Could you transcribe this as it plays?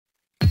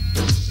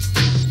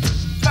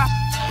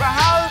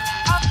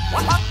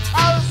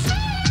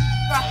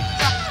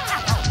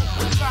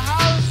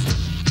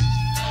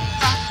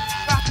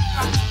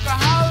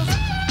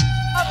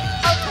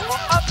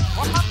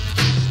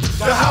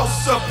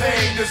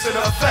is in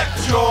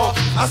effect, y'all.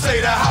 I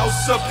say the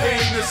house of pain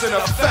is in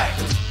effect.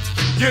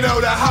 You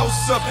know the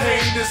house of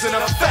pain is in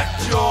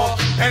effect, y'all.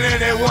 And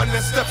anyone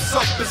that steps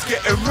up is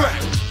getting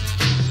wrecked.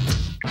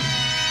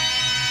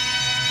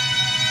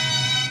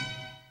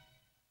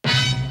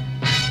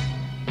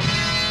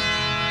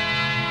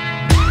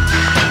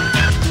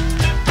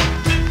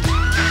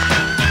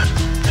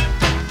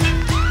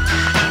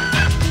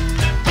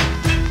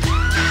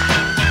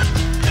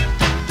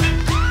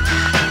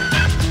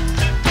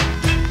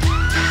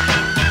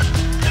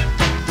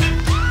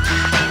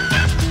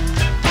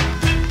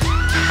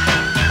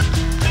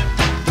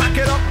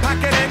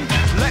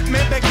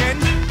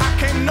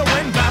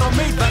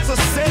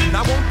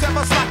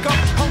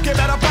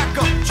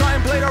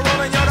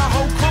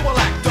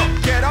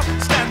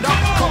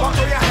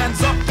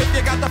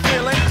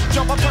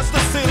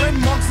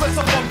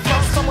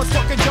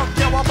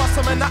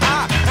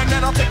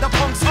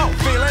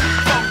 Feelin,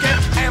 funkin,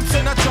 amps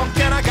in a trunk,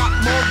 and I got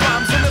more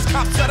rhymes than this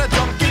cops at a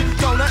Dunkin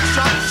Donuts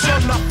shop. Sure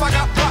enough, I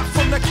got props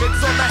from the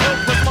kids on the hill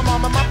with my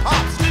mom and my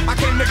pops. I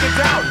came to get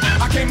down,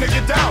 I came to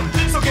get down.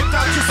 So get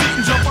out your seat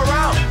and jump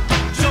around,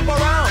 jump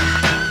around,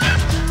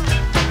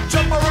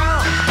 jump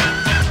around,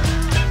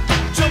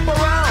 jump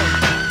around,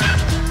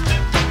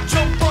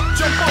 jump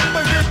up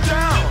and get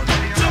down.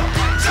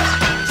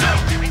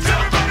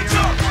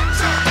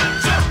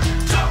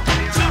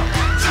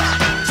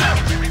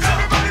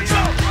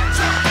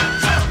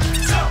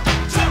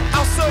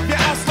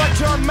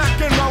 John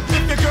McEnroe,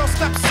 if your girl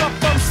steps up,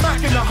 I'm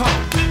smacking the hoe.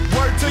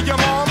 Word to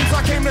your moms, I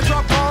came to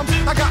drop bombs.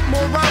 I got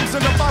more rhymes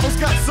than the Bible's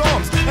got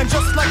psalms. And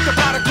just like the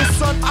prodigal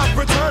son, I've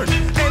returned.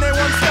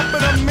 Anyone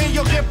stepping on me,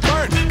 you'll get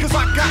burned. Cause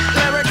I got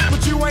lyrics,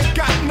 but you ain't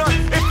got none.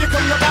 If you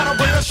come to battle,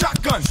 bring a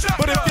shotgun.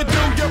 But if you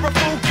do, you're a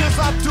fool, cause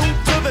I do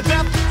to the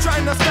death.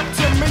 Trying to step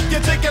to me, you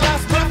take your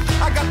last breath.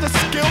 I got the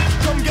skill,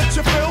 come get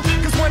your fill.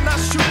 Cause when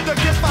I shoot the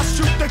gift, I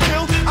shoot the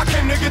kill. I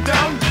came to get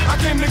down, I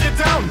came to get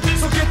down.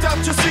 So get out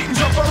your seat and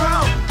jump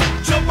around.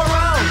 Jump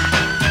around,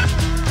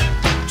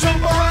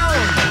 jump around,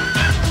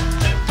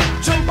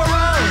 jump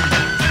around,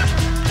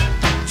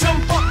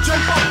 jump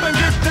up and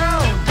get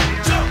down.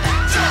 Jump,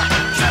 jump,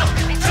 jump,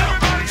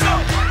 everybody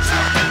jump, jump,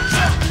 jump,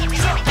 jump,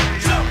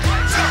 jump, jump,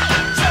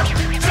 jump,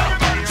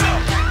 everybody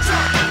jump, jump,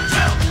 jump,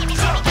 jump,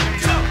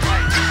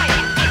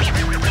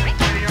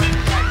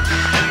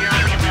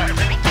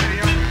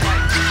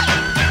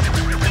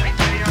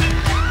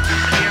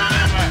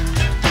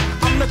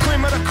 I'm the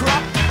cream of the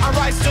crop, I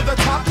rise to the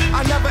top.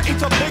 I never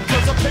eat a pig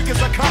cause a pig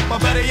is a cop, or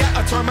better yet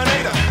a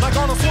Terminator, like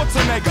Arnold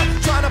Schwarzenegger,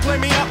 trying to play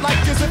me out like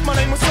as if my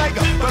name was Sega.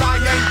 But I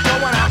ain't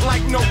going out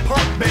like no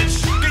punk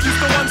bitch. Get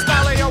used to one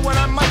style AO when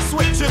I might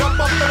switch it up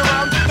and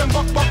around. Then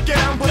buck get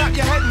down, put out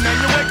your head and then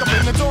you wake up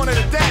in the dawn of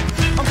the dead.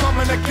 I'm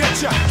coming to get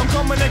ya, I'm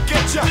coming to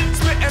get ya.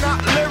 Spitting out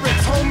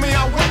lyrics, homie,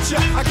 I with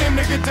ya. I came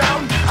to get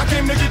down, I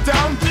came to get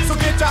down. So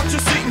get out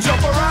your seat and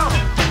jump around.